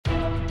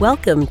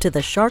Welcome to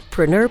the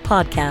Sharkpreneur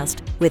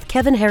Podcast with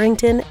Kevin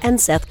Harrington and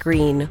Seth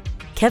Green.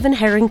 Kevin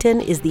Harrington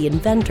is the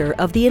inventor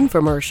of the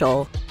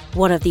infomercial,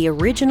 one of the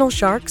original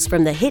sharks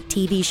from the hit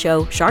TV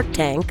show Shark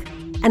Tank,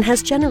 and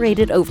has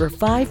generated over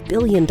 $5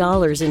 billion in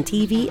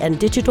TV and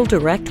digital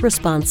direct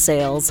response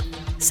sales.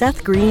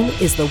 Seth Green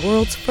is the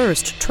world's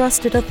first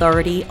trusted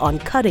authority on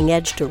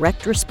cutting-edge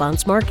direct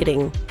response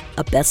marketing,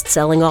 a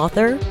best-selling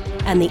author,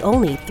 and the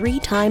only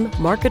 3-time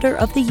Marketer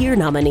of the Year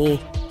nominee.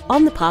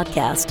 On the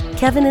podcast,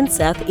 Kevin and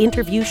Seth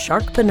interview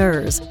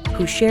sharkpreneurs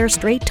who share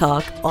straight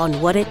talk on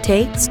what it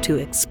takes to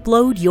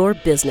explode your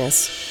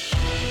business.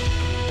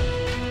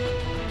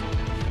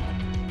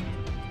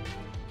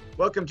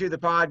 Welcome to the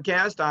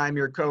podcast. I'm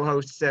your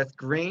co-host, Seth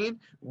Green.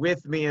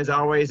 With me, as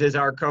always, is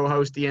our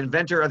co-host, the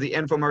inventor of the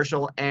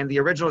infomercial and the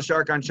original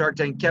shark on Shark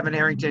Tank, Kevin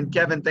Harrington.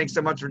 Kevin, thanks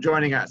so much for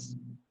joining us.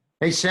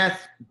 Hey,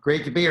 Seth.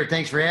 Great to be here.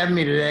 Thanks for having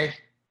me today.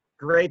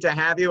 Great to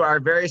have you. Our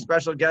very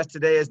special guest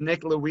today is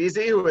Nick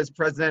Louisi, who is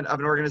president of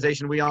an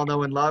organization we all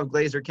know and love,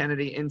 Glazer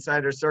Kennedy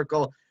Insider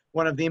Circle,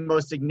 one of the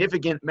most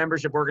significant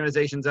membership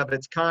organizations of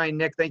its kind.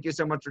 Nick, thank you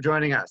so much for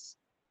joining us.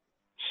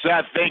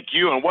 Seth, thank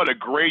you. And what a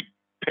great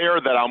pair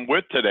that I'm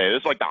with today. This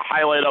is like the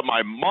highlight of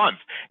my month.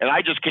 And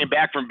I just came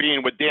back from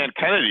being with Dan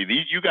Kennedy.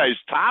 You guys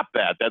topped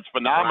that. That's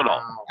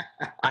phenomenal.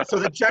 Wow. So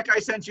the check I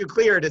sent you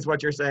cleared is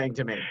what you're saying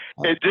to me.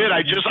 It did.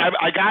 I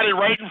got it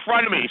right in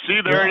front of me. See,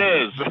 there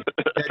it is.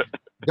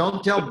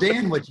 Don't tell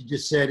Dan what you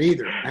just said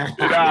either. No,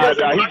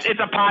 it's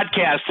a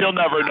podcast. He'll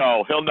never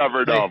know.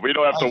 We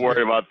don't have to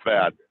worry about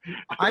that.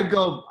 I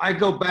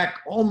go back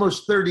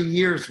almost 30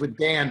 years with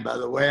Dan, by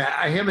the way.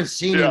 I haven't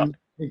seen him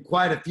in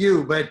quite a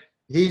few, but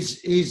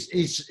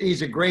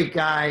he's a great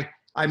guy.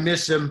 I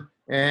miss him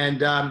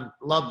and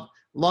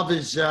love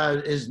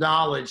his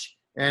knowledge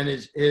and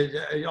his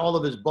all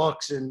of his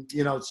books, and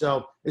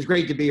so it's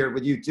great to be here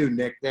with you too,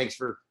 Nick. Thanks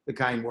for the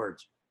kind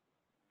words.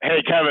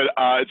 Hey, Kevin,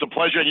 it's a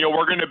pleasure. And,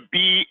 we're going to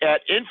be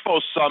at Info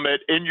Summit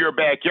in your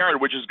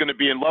backyard, which is going to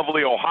be in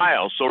lovely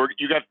Ohio. So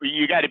you got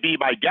to be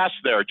my guest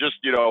there. Just,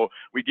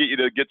 we get you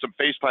to get some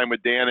FaceTime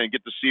with Dan and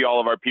get to see all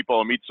of our people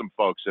and meet some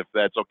folks, if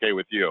that's okay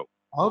with you.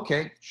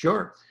 Okay,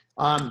 sure.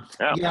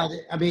 Yeah,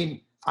 I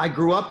mean, I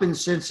grew up in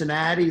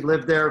Cincinnati,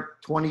 lived there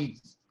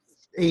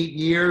 28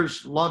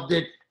 years, loved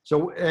it.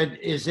 So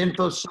is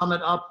Info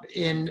Summit up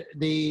in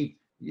the...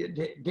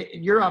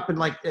 You're up in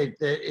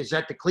is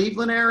that the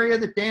Cleveland area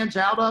that Dan's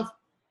out of?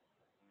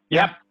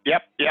 Yep.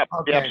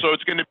 Okay. So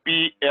it's going to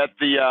be at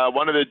the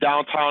one of the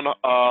downtown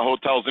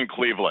hotels in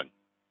Cleveland.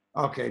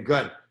 Okay,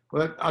 good.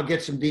 Well, I'll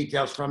get some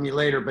details from you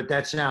later, but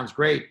that sounds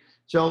great.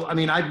 So, I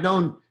mean, I've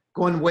known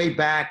going way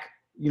back,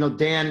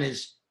 Dan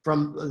is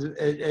from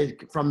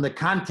the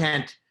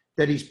content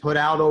that he's put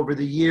out over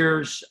the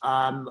years.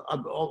 I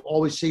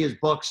always see his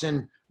books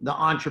in the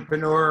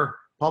Entrepreneur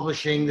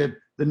Publishing, the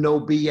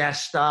no BS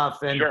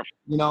stuff, and sure.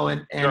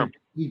 And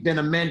he's been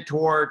a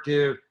mentor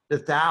to the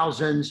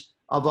thousands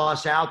of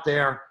us out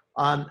there.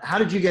 How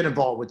did you get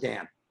involved with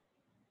Dan?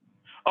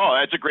 Oh,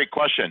 that's a great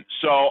question.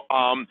 So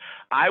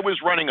I was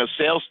running a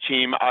sales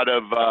team out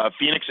of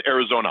Phoenix,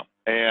 Arizona.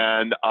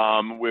 And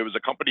it was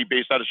a company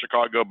based out of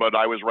Chicago, but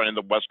I was running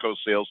the West Coast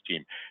sales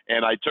team.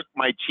 And I took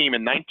my team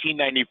in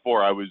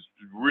 1994. I was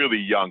really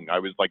young. I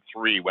was like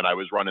 3 when I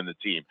was running the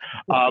team.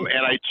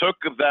 And I took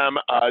them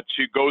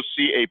to go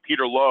see a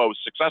Peter Lowe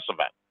success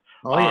event.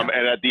 Oh, yeah.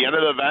 And at the end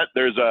of the event,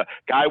 there's a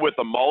guy with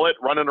a mullet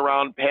running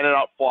around handing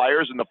out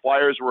flyers, and the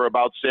flyers were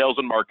about sales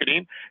and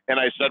marketing. And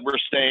I said, we're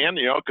staying,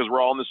 because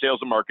we're all in the sales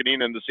and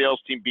marketing, and the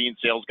sales team being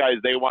sales guys,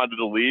 they wanted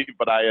to leave,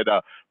 but I had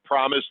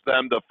promised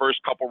them the first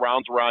couple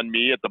rounds were on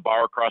me at the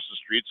bar across the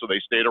street, so they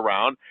stayed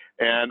around.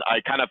 And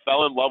I kind of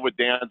fell in love with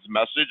Dan's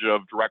message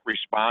of direct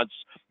response,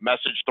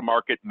 message to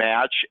market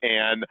match,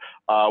 and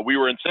we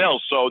were in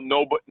sales, so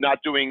not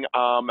doing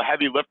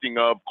heavy lifting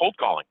of cold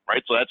calling,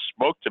 right? So that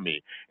spoke to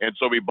me, and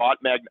so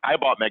I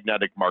bought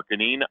Magnetic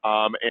Marketing,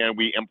 and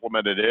we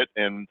implemented it,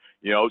 and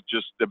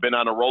just have been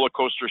on a roller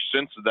coaster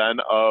since then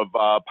of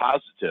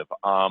positive.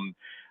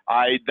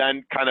 I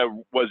then kind of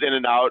was in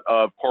and out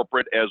of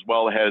corporate as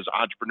well as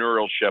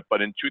entrepreneurship,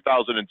 but in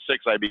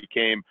 2006 I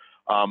became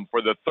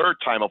for the 3rd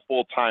time a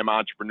full-time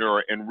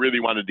entrepreneur and really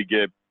wanted to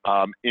get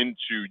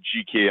into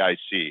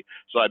GKIC.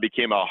 So I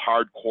became a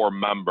hardcore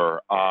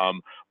member,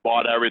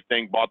 bought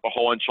everything, bought the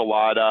whole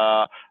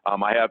enchilada.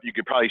 You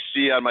could probably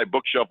see on my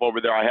bookshelf over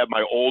there, I have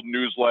my old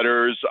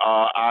newsletters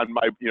on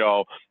my,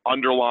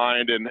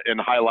 underlined and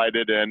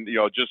highlighted, and,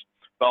 just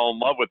fell in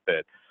love with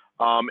it.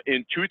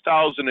 In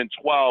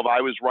 2012,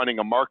 I was running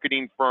a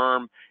marketing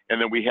firm,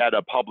 and then we had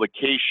a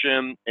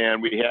publication,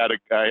 and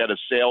I had a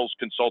sales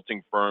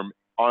consulting firm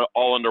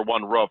all under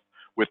one roof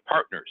with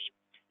partners.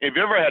 If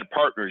you ever had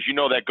partners,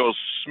 that goes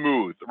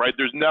smooth, right?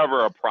 There's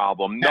never a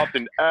problem.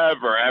 Nothing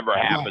ever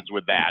happens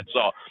with that.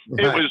 So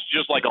it was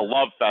just like a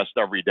love fest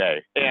every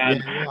day.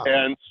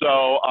 And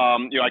so,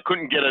 I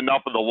couldn't get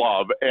enough of the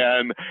love.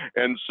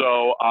 And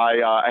so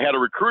I had a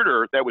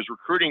recruiter that was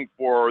recruiting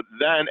for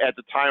then at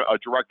the time, a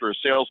director of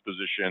sales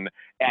position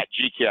at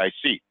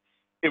GKIC.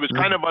 it was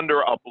kind of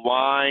under a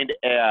blind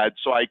ad.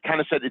 So I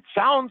kind of said, it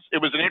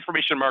was an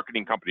information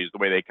marketing company is the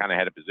way they kind of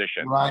had a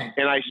position. Right.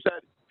 And I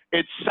said,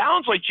 it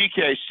sounds like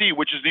GKIC,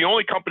 which is the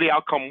only company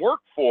I'll come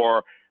work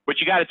for, but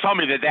you got to tell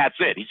me that that's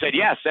it. He said,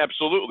 yes,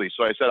 absolutely.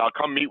 So I said, I'll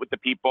come meet with the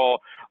people.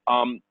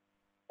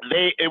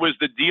 It was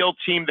the deal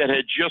team that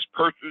had just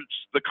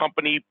purchased the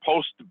company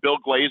post Bill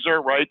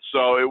Glazer, right?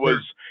 So it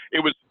was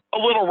a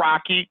little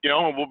rocky,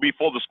 and we'll be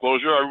full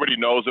disclosure. Everybody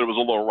knows it was a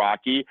little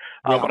rocky,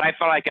 but I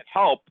thought I could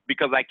help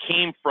because I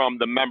came from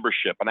the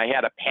membership and I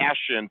had a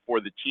passion for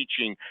the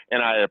teaching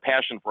and I had a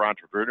passion for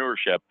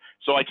entrepreneurship.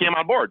 So I came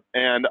on board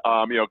and,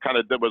 kind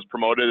of was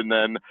promoted and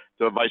then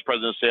to vice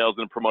president of sales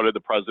and promoted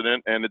to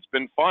president. And it's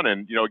been fun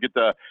and, get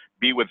to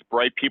be with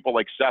bright people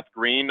like Seth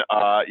Green,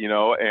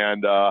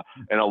 and a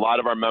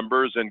lot of our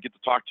members and get to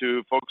talk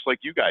to folks like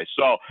you guys.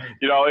 So,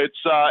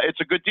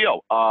 it's a good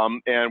deal.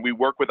 And we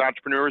work with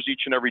entrepreneurs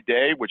each and every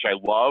day, which I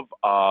love.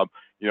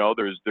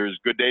 There's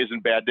good days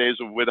and bad days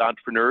with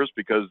entrepreneurs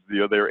because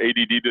they're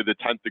ADD to the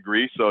 10th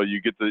degree, so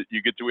you get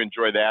to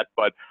enjoy that.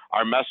 But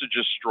our message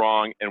is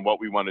strong, and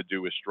what we want to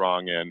do is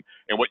strong, and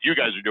what you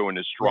guys are doing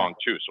is strong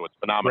too. So it's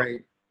phenomenal.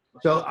 Right.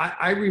 So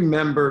I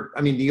remember,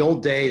 the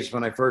old days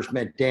when I first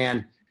met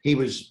Dan. He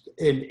was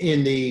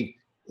in the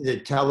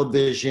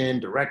television,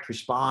 direct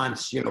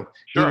response. Sure.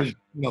 He was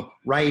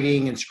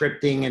writing and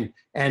scripting,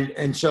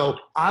 and so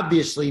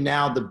obviously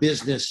now the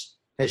business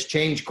has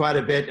changed quite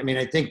a bit.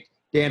 I think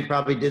Dan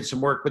probably did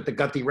some work with the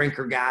Guthrie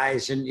Rinker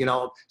guys and,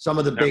 some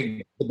of the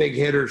big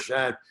hitters.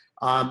 And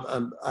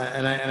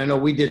I know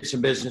we did some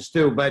business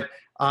too, but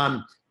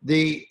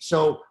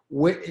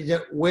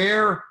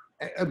where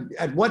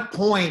at what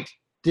point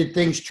did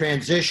things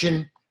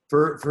transition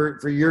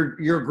for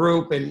your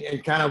group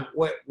and kind of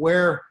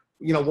where,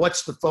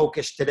 what's the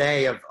focus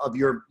today of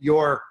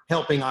your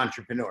helping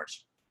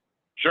entrepreneurs?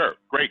 Sure.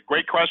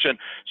 Great question.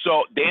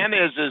 So Dan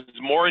is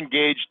more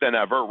engaged than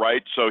ever,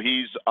 right? So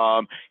he's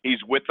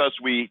with us.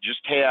 We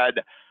just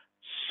had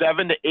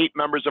 7 to 8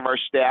 members of our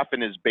staff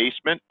in his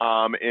basement.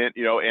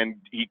 And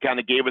he kind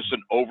of gave us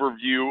an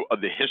overview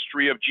of the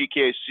history of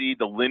GKIC,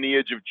 the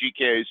lineage of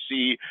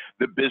GKIC,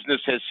 the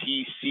business as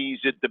he sees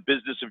it, the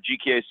business of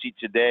GKIC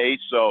today.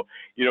 So,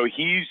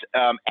 he's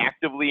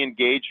actively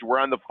engaged. We're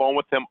on the phone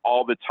with him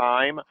all the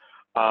time.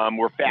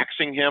 We're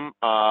faxing him,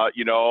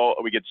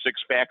 we get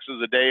 6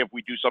 faxes a day if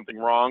we do something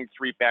wrong,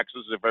 3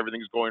 faxes if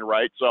everything's going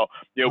right. So,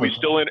 we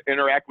still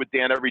interact with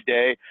Dan every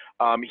day.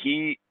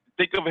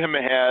 Think of him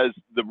as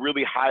the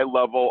really high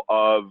level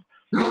of,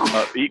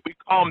 we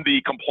call him the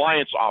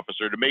compliance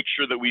officer to make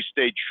sure that we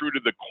stay true to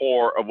the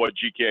core of what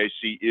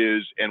GKIC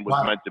is and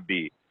was meant to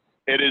be.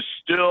 It is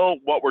still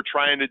what we're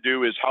trying to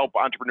do is help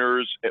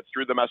entrepreneurs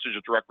through the message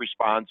of direct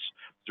response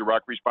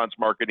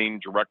marketing,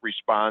 direct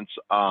response,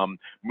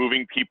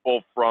 moving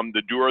people from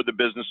the doer of the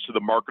business to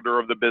the marketer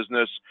of the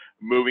business,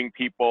 moving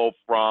people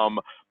from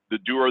the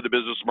doer of the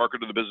business,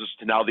 marketer of the business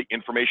to now the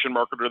information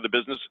marketer of the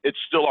business. It's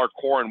still our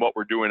core and what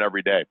we're doing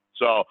every day.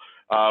 So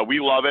we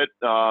love it.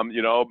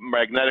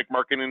 Magnetic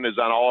marketing is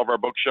on all of our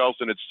bookshelves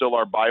and it's still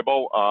our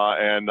Bible.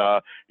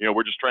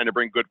 We're just trying to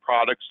bring good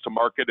products to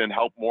market and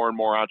help more and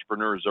more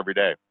entrepreneurs every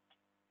day.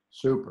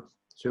 Super.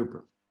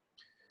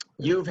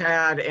 You've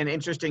had an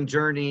interesting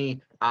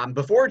journey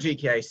before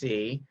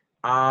GKIC,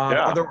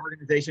 other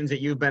organizations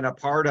that you've been a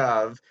part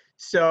of.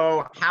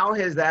 So how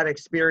has that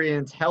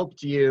experience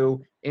helped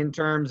you in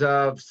terms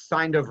of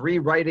kind of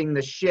rewriting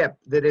the ship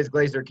that is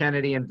Glazer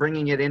Kennedy and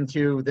bringing it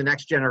into the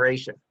next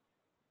generation?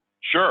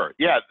 Sure.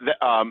 Yeah,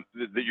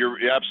 you're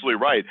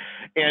absolutely right.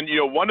 And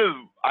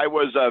I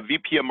was a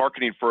VP of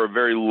marketing for a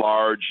very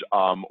large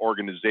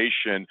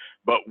organization,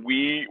 but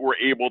we were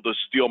able to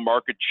steal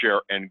market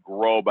share and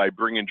grow by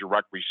bringing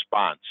direct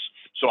response.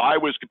 So I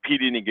was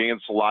competing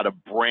against a lot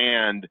of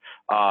brand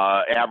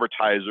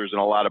advertisers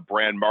and a lot of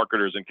brand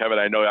marketers. And Kevin,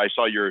 I know I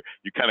saw you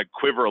kind of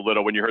quiver a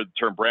little when you heard the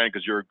term brand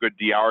because you're a good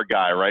DR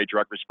guy, right?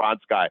 Direct response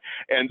guy.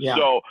 And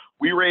so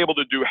we were able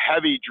to do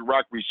heavy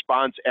direct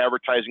response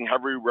advertising,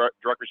 heavy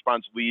direct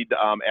response lead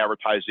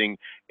advertising,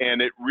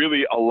 and it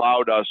really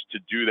allowed us to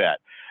do that.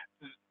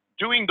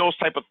 Doing those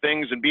type of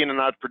things and being an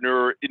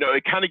entrepreneur,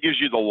 it kind of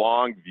gives you the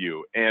long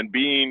view. And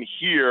being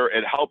here,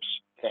 it helps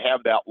to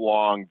have that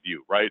long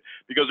view, right?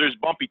 Because there's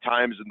bumpy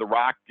times in the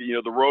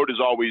road is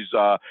always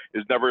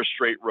is never a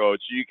straight road.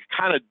 So you can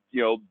kind of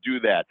do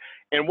that.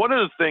 And one of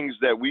the things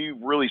that we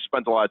really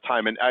spent a lot of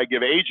time, and I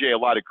give AJ a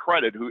lot of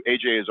credit, who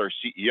AJ is our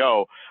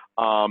CEO,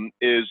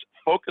 is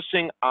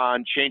focusing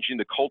on changing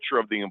the culture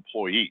of the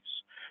employees.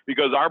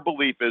 Because our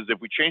belief is if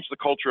we change the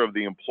culture of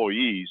the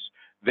employees,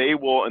 they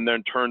will in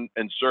then turn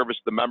and service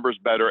the members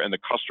better and the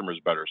customers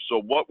better. So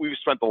what we've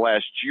spent the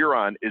last year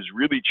on is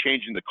really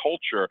changing the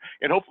culture.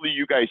 And hopefully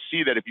you guys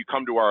see that if you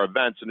come to our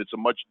events, and it's a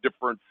much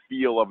different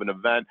feel of an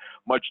event,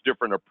 much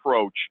different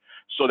approach.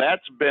 So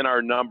that's been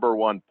our number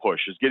one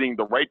push, is getting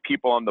the right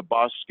people on the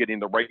bus, getting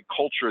the right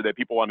culture that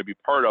people want to be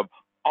part of,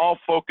 all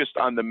focused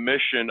on the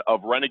mission of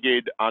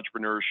renegade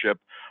entrepreneurship,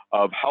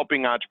 of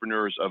helping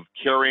entrepreneurs, of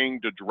carrying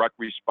the direct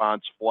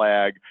response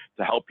flag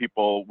to help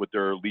people with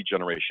their lead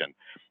generation.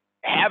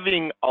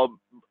 having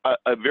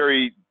a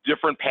very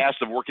different past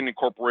of working in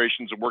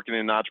corporations and working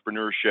in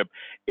entrepreneurship,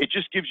 it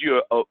just gives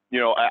you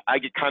I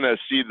could kind of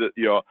see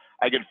that,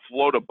 I can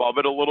float above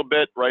it a little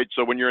bit, right?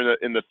 So when you're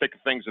in the thick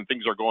of things and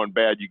things are going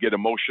bad, you get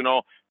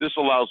emotional. This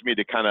allows me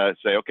to kind of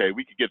say, okay,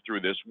 we could get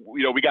through this.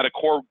 We got a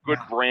core good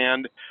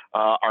brand.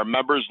 Our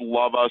members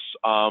love us.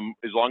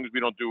 As long as we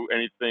don't do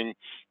anything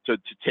to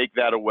take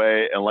that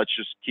away, and let's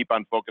just keep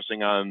on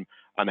focusing on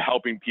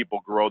helping people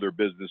grow their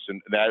business,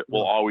 and that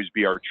will always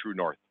be our true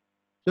north.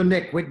 So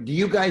Nick, do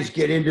you guys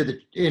get into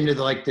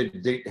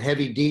the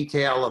heavy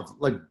detail of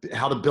like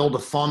how to build a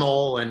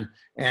funnel and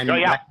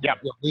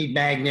lead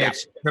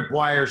magnets,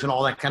 tripwires, and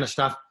all that kind of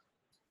stuff?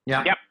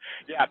 Yeah. Yep.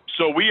 Yeah.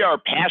 So we are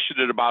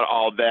passionate about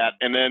all that.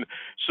 And then,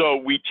 so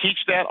we teach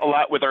that a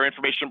lot with our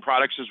information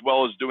products, as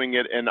well as doing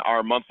it in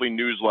our monthly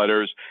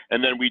newsletters.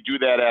 And then we do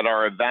that at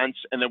our events.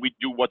 And then we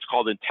do what's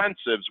called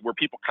intensives, where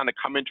people kind of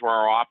come into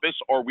our office,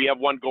 or we have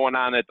one going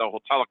on at the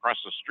hotel across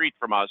the street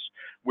from us,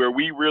 where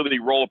we really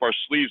roll up our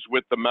sleeves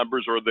with the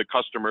members or the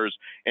customers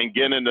and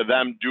get into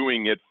them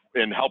doing it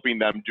and helping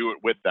them do it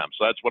with them.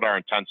 So that's what our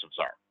intensives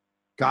are.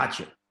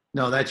 Gotcha.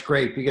 No, that's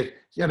great, because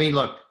I mean,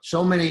 look,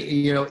 so many,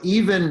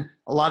 even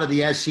a lot of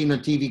the as seen on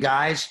TV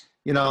guys,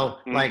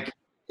 like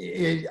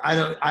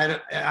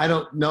I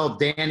don't know if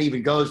Dan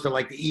even goes to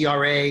like the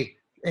ERA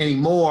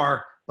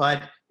anymore,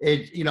 but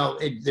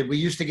we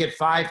used to get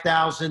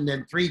 5,000,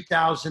 then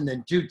 3,000,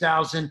 then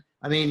 2,000.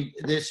 I mean,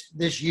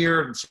 this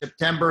year in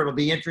September, it'll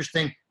be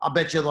interesting. I'll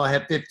bet you they'll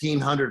have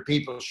 1,500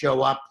 people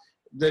show up.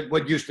 That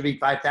what used to be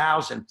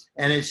 5,000,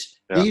 and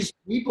these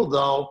people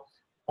though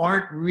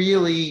aren't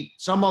really.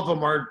 Some of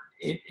them are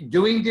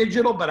doing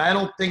digital, but I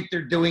don't think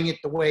they're doing it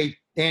the way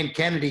Dan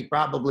Kennedy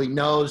probably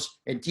knows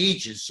and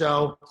teaches.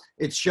 So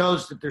it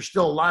shows that there's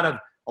still a lot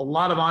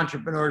of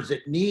entrepreneurs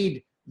that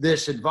need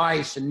this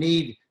advice and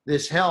need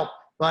this help.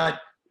 But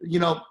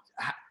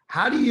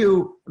how do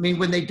you? I mean,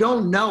 when they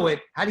don't know it,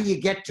 how do you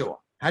get to them?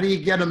 How do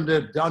you get them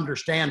to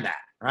understand that?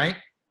 Right?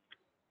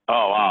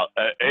 Oh, wow.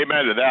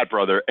 Amen to that,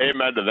 brother.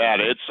 Amen to that.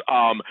 It's,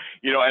 and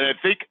I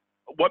think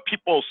what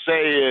people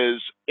say is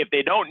if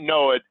they don't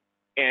know it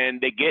and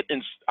they get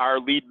in our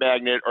lead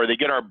magnet or they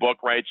get our book,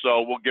 right?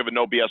 So we'll give a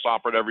no BS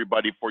offer to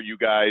everybody for you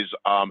guys.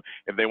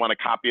 If they want a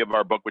copy of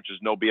our book, which is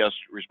No BS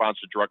Response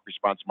to Direct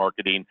Response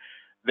Marketing,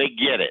 they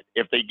get it.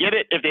 If they get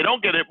it, if they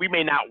don't get it, we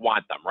may not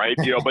want them, right?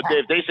 But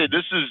if they say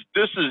this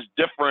is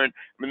different,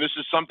 I mean, this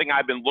is something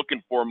I've been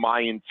looking for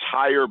my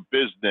entire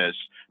business.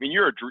 I mean,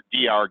 you're a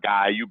DR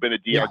guy. You've been a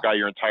DR guy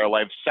your entire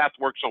life. Seth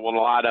works with a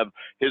lot of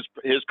his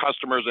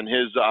customers and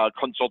his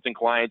consulting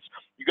clients.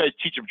 You guys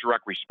teach them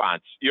direct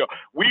response.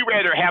 We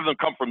rather have them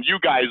come from you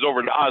guys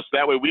over to us.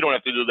 That way we don't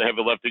have to do the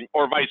heavy lifting,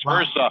 or vice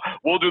versa.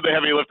 We'll do the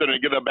heavy lifting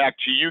and give them back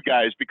to you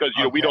guys, because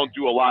we don't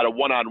do a lot of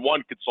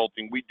one-on-one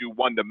consulting. We do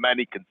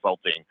one-to-many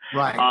consulting.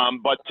 Right.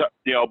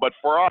 But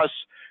for us,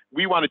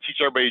 we want to teach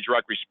everybody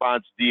direct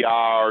response,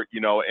 DR,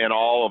 and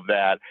all of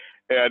that.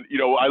 And,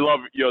 I love,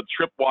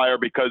 tripwire,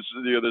 because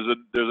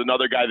there's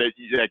another guy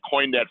that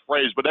coined that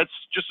phrase, but that's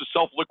just a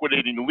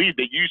self-liquidating lead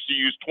they used to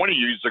use 20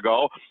 years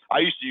ago. I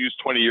used to use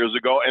 20 years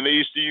ago, and they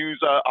used to use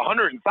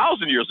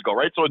 100,000 years ago,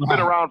 right? So it's been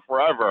around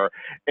forever.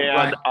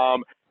 And,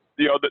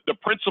 the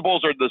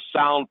principles are the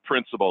sound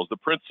principles. The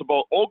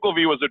principle,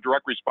 Ogilvy was a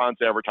direct response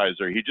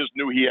advertiser. He just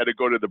knew he had to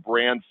go to the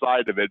brand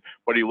side of it,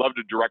 but he loved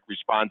the direct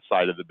response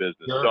side of the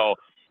business. Sure. So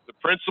the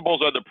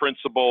principles are the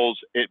principles.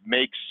 It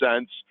makes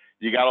sense.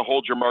 You got to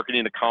hold your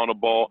marketing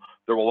accountable.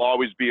 There will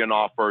always be an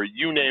offer.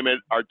 You name it.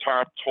 Our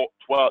top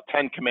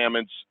 10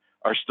 commandments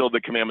are still the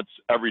commandments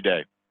every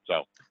day.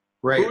 So,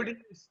 great.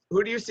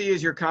 Who do you see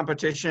as your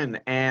competition,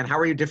 and how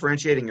are you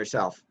differentiating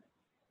yourself?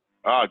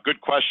 Good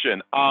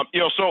question.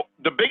 So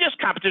the biggest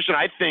competition,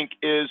 I think,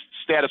 is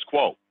status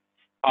quo.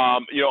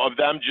 Of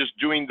them just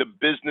doing the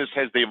business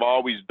as they've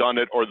always done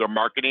it, or their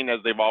marketing as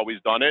they've always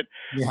done it.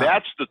 Yeah.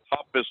 That's the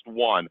toughest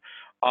one.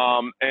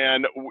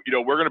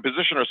 We're going to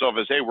position ourselves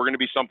as, hey, we're going to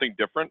be something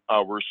different.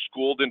 We're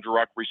schooled in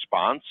direct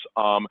response.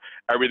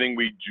 Everything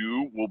we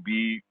do will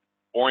be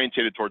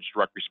orientated towards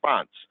direct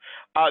response.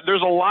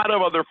 There's a lot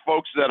of other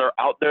folks that are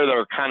out there that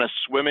are kind of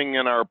swimming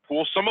in our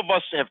pool. Some of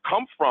us have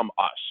come from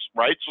us,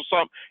 right?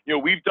 So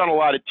we've done a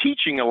lot of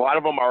teaching. A lot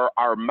of them are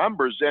our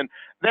members, and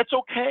that's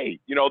okay.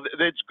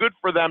 It's good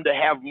for them to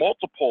have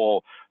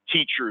multiple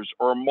teachers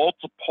or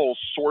multiple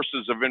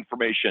sources of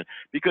information,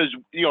 because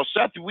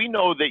Seth, we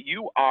know that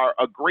you are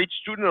a great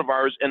student of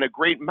ours and a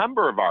great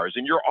member of ours,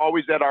 and you're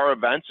always at our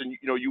events, and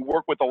you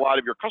work with a lot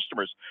of your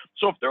customers.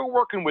 So if they're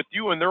working with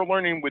you and they're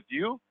learning with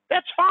you,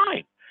 that's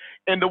fine.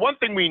 And the one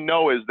thing we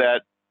know is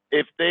that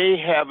if they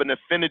have an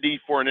affinity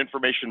for an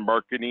information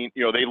marketing,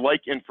 they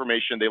like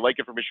information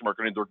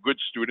marketing, they're good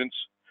students,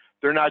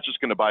 they're not just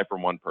going to buy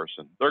from one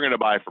person. They're going to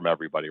buy from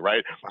everybody,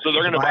 right? So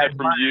they're going to buy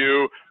from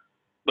you.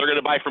 They're going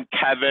to buy from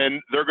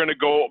Kevin. They're going to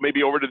go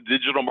maybe over to the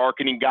digital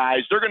marketing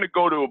guys. They're going to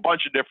go to a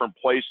bunch of different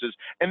places.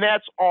 And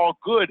that's all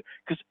good,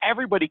 because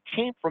everybody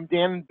came from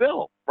Dan and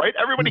Bill, right?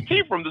 Everybody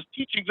came from the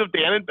teachings of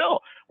Dan and Bill,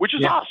 which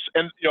is us.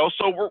 And,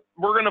 so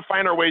we're going to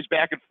find our ways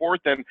back and forth,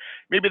 and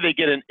maybe they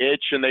get an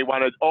itch and they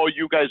want to, oh,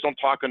 you guys don't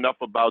talk enough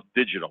about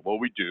digital. Well,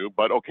 we do,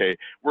 but okay,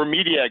 we're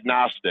media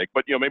agnostic,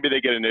 but, maybe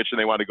they get an itch and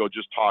they want to go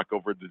just talk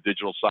over the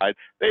digital side.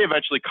 They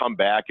eventually come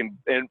back and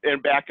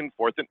back and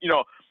forth. And,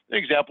 an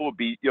example would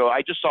be,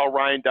 I just saw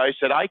Ryan Dice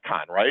at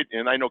Icon, right?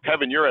 And I know,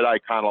 Kevin, you're at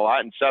Icon a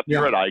lot, and Seth,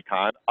 you're at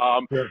Icon.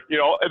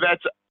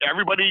 That's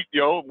everybody,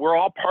 we're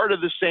all part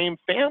of the same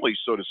family,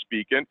 so to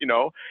speak. And,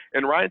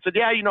 and Ryan said,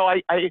 yeah,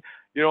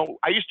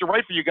 I used to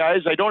write for you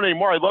guys. I don't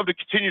anymore. I'd love to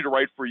continue to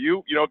write for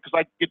you, because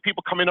I get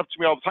people coming up to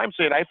me all the time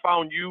saying, I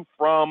found you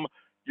from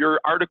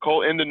your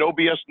article in the No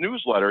BS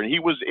newsletter, and he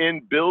was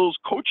in Bill's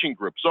coaching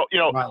group. So,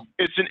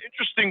 it's an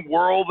interesting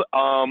world.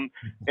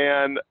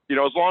 And,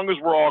 as long as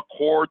we're all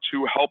core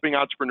to helping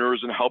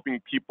entrepreneurs and helping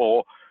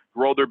people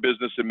grow their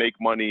business and make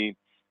money,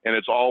 and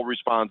it's all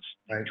response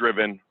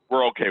driven,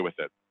 we're okay with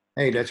it.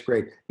 Hey, that's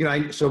great.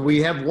 So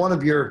we have one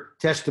of your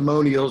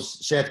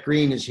testimonials. Seth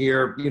Green is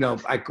here.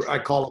 I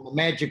call him a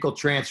magical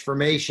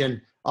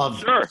transformation of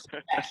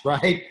success,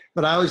 right?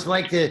 But I always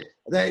like to,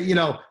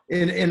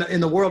 in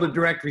the world of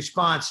direct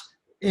response,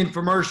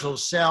 infomercials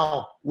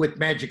sell with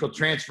magical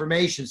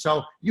transformation.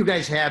 So you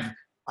guys have,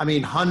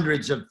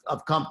 hundreds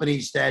of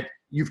companies that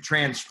you've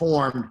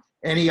transformed.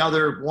 Any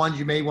other ones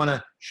you may want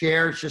to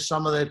share? It's just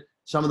some of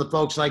the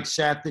folks like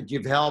Seth that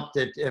you've helped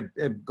that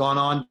have gone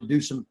on to do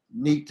some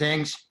neat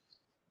things.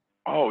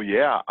 Oh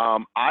yeah.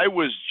 I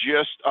was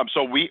just,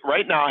 so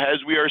right now, as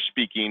we are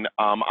speaking,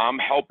 I'm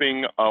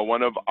helping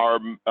one of our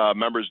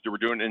members we're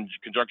doing in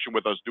conjunction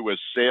with us do a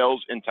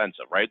sales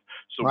intensive, right?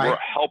 So we're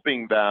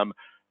helping them,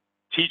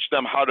 teach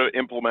them how to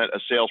implement a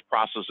sales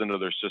process into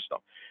their system.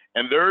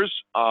 And there's,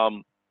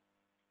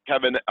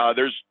 Kevin,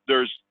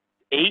 there's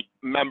 8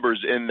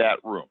 members in that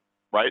room,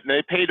 right? And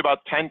they paid about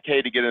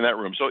 $10K to get in that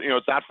room. So,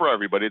 it's not for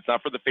everybody. It's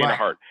not for the faint of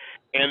heart.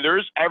 And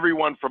there's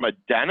everyone from a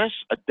dentist,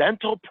 a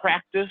dental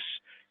practice,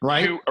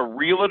 to a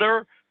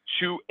realtor,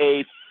 to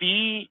a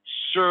fee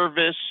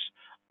service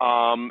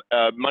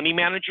money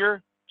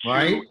manager,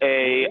 to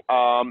a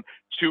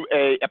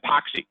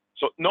epoxy.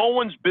 So no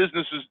one's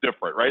business is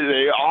different, right?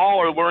 They all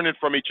are learning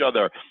from each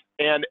other.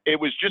 And it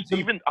was just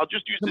I'll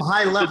just use some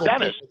high level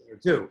dentist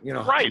too,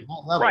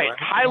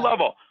 high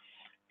level.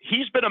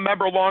 He's been a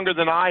member longer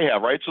than I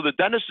have, right? So the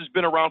dentist has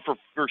been around for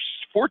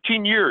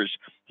 14 years.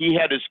 He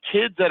had his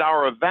kids at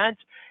our event.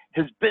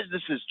 His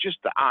business is just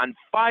on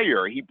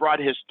fire. He brought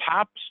his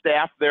top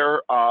staff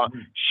there.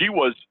 She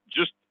was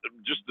just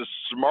the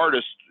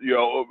smartest,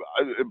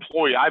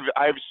 employee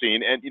I've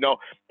seen. And,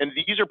 and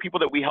these are people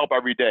that we help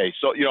every day.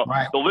 So,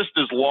 the list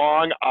is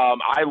long.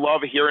 I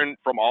love hearing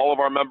from all of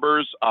our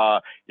members.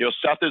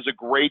 Seth is a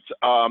great,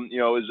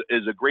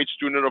 is a great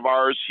student of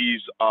ours.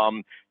 He's,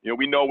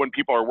 we know when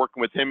people are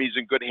working with him, he's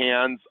in good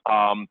hands.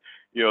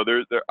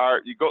 There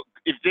are,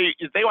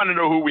 if they want to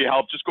know who we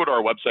help, just go to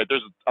our website.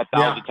 There's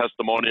 1,000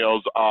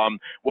 testimonials.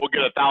 We'll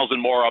get 1,000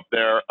 more up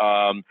there.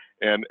 And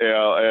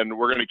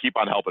we're going to keep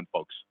on helping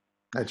folks.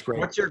 That's great.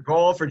 What's your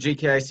goal for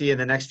GKIC in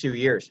the next 2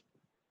 years?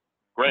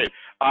 Great.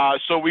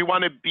 So we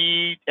want to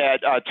be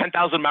at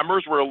 10,000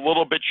 members. We're a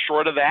little bit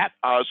short of that.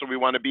 So we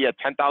want to be at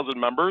 10,000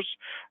 members.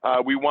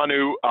 We want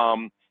to,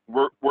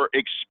 we're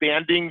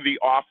expanding the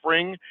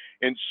offering.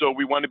 And so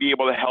we want to be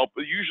able to help.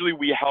 Usually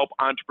we help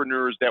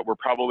entrepreneurs that were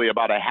probably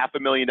about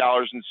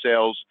 $500,000 in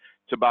sales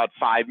to about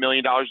 $5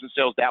 million in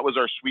sales. That was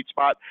our sweet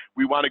spot.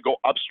 We want to go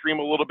upstream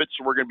a little bit.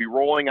 So we're going to be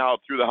rolling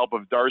out through the help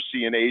of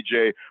Darcy and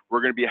AJ.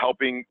 We're going to be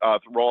helping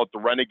roll out the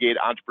Renegade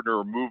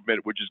Entrepreneur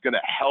Movement, which is going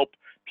to help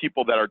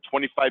people that are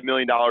 $25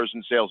 million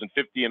in sales and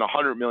 $50 and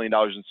 $100 million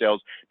in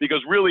sales.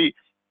 Because really,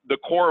 the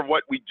core of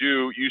what we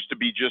do used to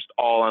be just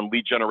all on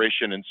lead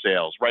generation and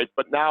sales, right?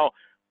 But now,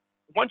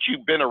 once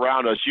you've been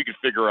around us, you can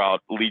figure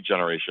out lead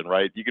generation,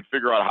 right? You can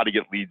figure out how to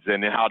get leads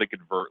in and how to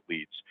convert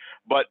leads.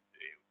 But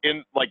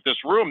in like this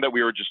room that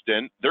we were just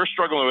in, they're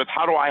struggling with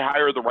how do I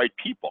hire the right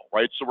people,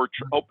 right? So we're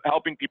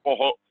helping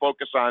people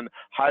focus on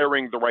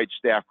hiring the right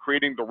staff,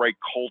 creating the right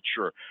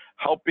culture,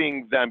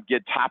 helping them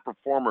get top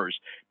performers.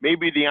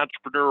 Maybe the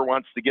entrepreneur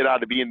wants to get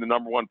out of being the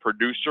 #1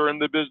 producer in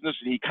the business,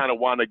 and he kind of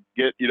want to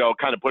get,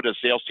 kind of put a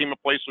sales team in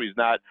place so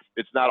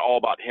it's not all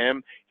about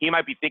him. He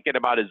might be thinking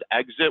about his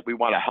exit. We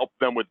want to help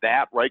them with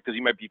that, right? Because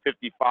he might be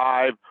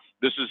 55.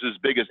 This is his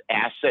biggest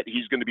asset.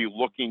 He's going to be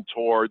looking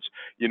towards,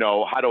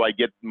 how do I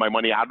get my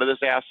money out of this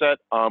asset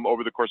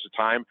over the course of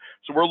time?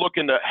 So we're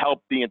looking to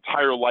help the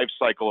entire life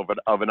cycle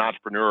of an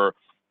entrepreneur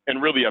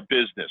and really a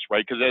business,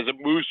 right? Because as it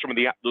moves from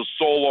the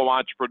solo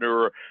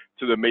entrepreneur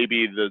to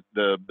maybe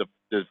the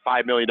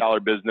 $5 million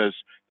business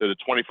to the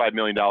 $25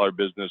 million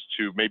business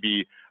to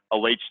maybe a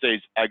late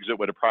stage exit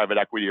with a private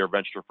equity or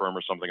venture firm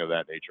or something of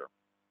that nature.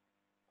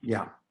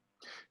 Yeah.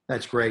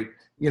 That's great.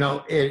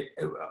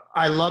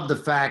 I love the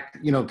fact,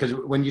 because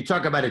when you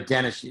talk about a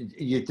dentist,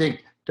 you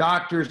think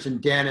doctors and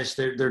dentists,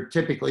 they're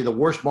typically the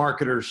worst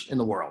marketers in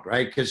the world,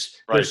 right? Because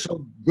they're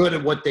so good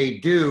at what they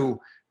do,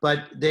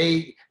 but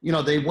they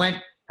went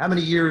how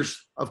many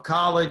years of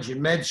college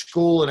and med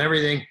school and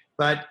everything,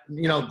 but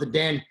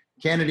the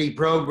Kennedy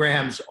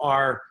programs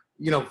are,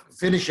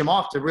 finish them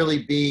off to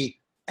really be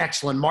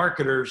excellent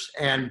marketers.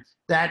 And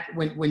that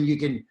when you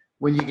can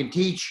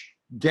teach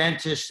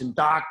dentists and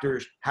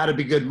doctors how to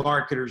be good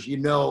marketers,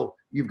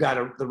 you've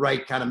got the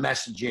right kind of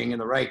messaging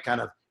and the right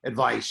kind of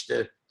advice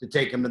to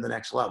take them to the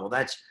next level.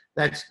 That's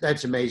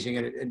amazing,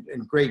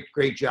 and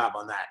great job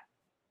on that.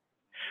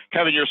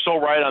 Kevin, you're so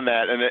right on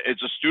that, and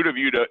it's astute of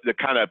you to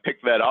kind of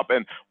pick that up.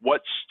 And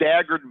what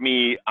staggered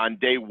me on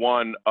day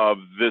one of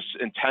this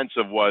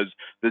intensive was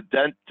the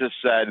dentist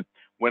said,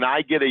 when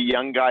I get a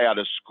young guy out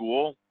of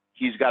school,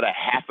 he's got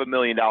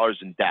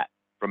 $500,000 in debt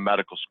from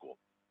medical school.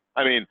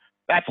 I mean,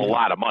 that's a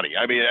lot of money.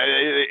 I mean,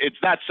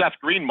 it's not Seth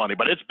Green money,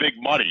 but it's big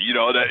money.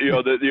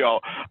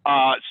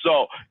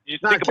 So you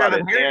think about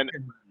it, and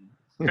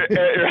right.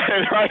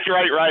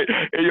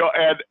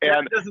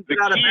 And the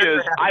key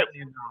is,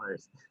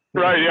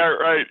 Right.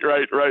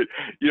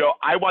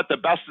 I want the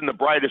best and the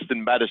brightest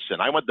in medicine.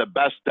 I want the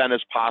best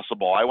dentists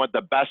possible. I want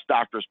the best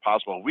doctors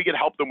possible. We can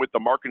help them with the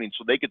marketing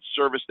so they could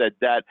service that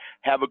debt,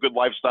 have a good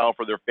lifestyle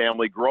for their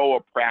family, grow a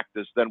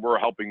practice. Then we're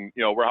helping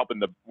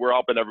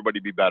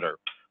everybody be better.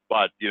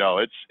 But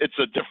it's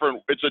a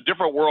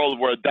different world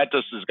where a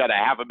dentist has got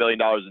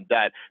 $500,000 in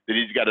debt that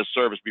he's got to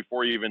service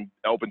before he even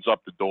opens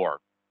up the door.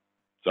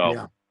 So.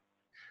 Yeah.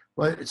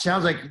 Well, it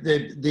sounds like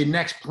the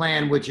next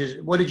plan, which is,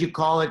 what did you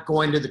call it,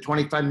 going to the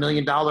 $25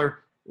 million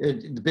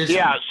business?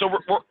 Yeah, so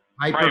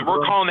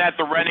we're calling that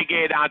the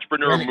Renegade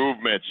Entrepreneur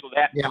Movement. So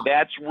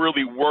that's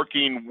really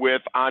working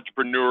with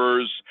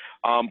entrepreneurs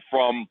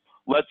from,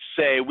 let's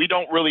say, we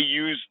don't really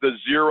use the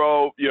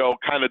zero,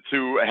 kind of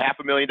to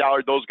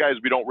 $500,000. Those guys,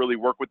 we don't really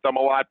work with them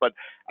a lot, but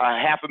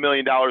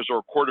 $500,000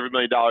 or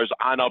 $250,000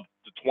 on up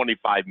to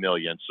 $25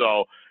 million.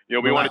 So,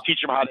 we want to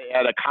teach them how to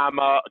add a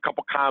comma, a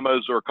couple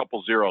commas, or a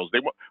couple zeros.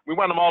 We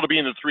want them all to be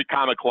in the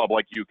 3-comma club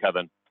like you,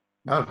 Kevin.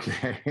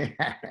 Okay.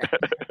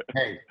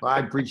 Hey, well, I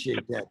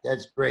appreciate that.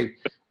 That's great.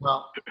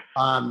 Well,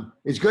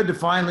 it's good to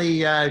finally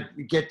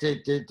get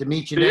to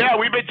meet you. Yeah,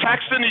 we've been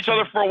texting each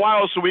other for a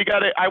while, so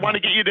I want to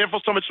get you the Info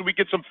Summit so we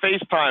get some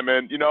FaceTime,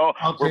 and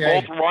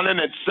we're both running,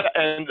 and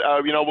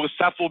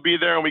Seth will be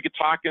there, and we could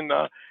talk and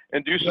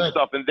do some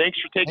stuff. And thanks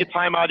for taking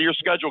time out of your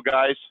schedule,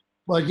 guys.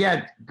 Well,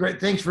 yeah, great.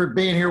 Thanks for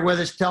being here with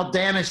us. Tell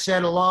Dan I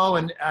said hello,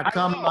 and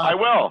come. I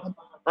will.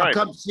 I'll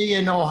come see you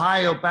in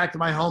Ohio, back to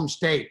my home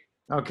state.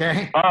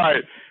 Okay. All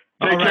right.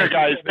 Take care,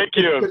 guys. Thank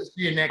you. Good to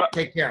see you, Nick.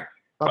 Take care.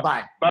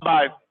 Bye-bye.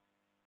 Bye-bye.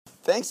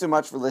 Thanks so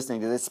much for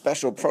listening to this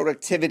special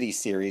productivity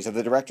series of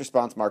the Direct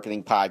Response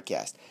Marketing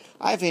Podcast.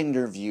 I've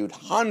interviewed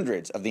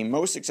hundreds of the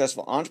most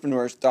successful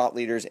entrepreneurs, thought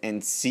leaders,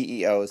 and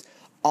CEOs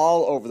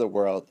all over the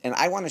world, and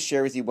I want to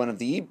share with you one of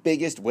the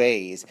biggest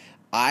ways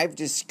I've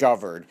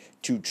discovered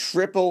to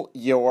triple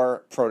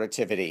your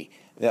productivity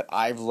that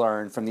I've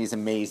learned from these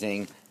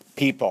amazing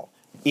people.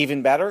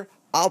 Even better,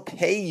 I'll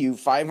pay you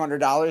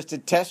 $500 to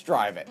test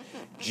drive it.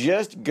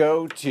 Just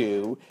go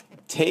to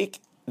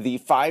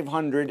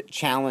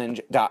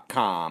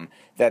takethe500challenge.com.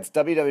 That's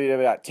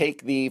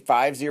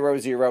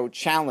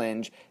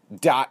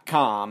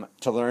www.takethe500challenge.com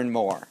to learn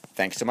more.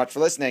 Thanks so much for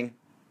listening.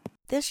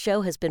 This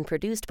show has been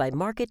produced by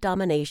Market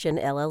Domination,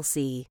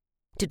 LLC.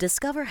 To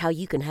discover how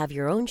you can have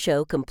your own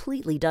show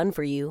completely done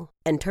for you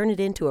and turn it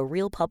into a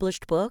real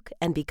published book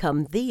and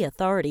become the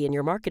authority in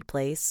your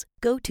marketplace,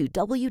 go to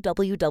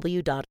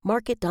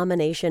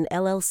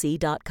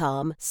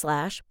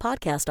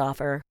www.marketdominationllc.com/podcast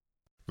offer.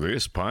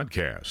 This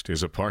podcast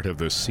is a part of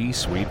the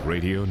C-Suite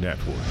Radio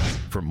Network.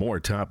 For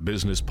more top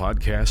business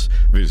podcasts,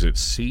 visit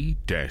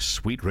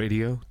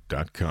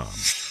c-suiteradio.com.